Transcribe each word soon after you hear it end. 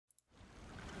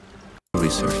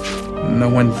research. No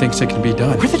one thinks it can be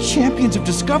done. We're the champions of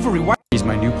discovery. Why? He's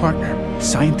my new partner.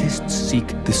 Scientists seek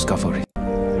discovery.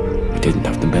 We didn't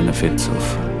have the benefits of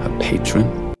a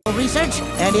patron. Research,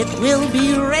 and it will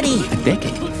be ready. A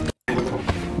decade.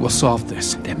 We'll solve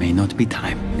this. There may not be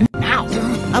time. Now,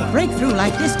 a breakthrough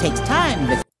like this takes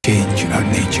time. Change our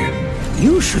nature.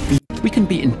 You should be We can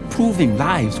be improving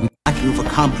lives with what you've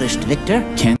accomplished, Victor.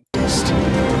 can't.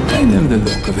 I know the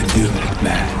look of a doomed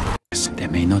man. There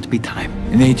may not be time.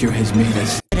 Nature has made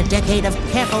us. In a decade of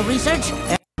careful research,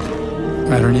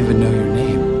 I don't even know your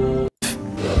name.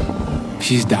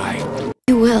 She's dying.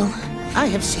 You will. I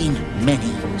have seen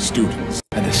many students.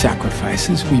 And the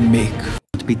sacrifices we make.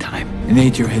 Not be time.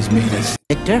 Nature has made us.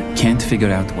 Victor, Can't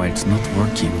figure out why it's not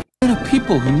working. There are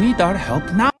people who need our help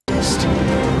now.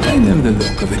 I know the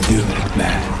look of a doomed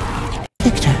man.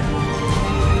 Victor,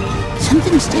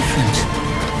 something's different.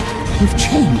 You've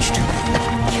changed.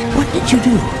 What did you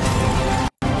do?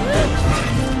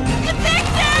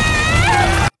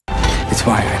 It's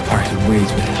why I parted ways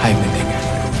with Heimerdinger.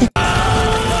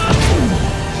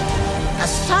 A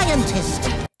scientist.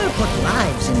 You put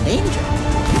lives in danger.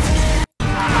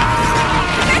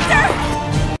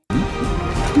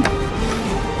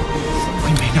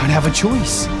 We may not have a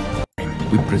choice.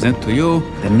 We present to you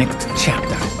the next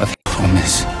chapter of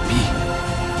Promise me.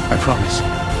 I promise.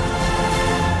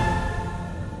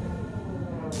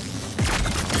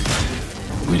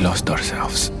 We lost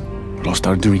ourselves. Lost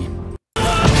our dream.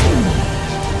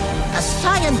 A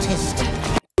scientist.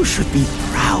 You should be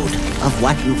proud of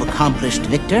what you've accomplished,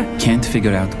 Victor. Can't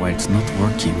figure out why it's not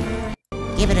working.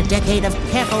 Give it a decade of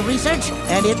careful research,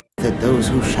 and it that those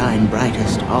who shine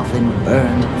brightest often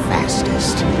burn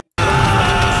fastest.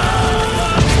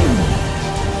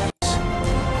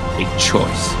 A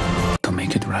choice to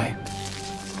make it right.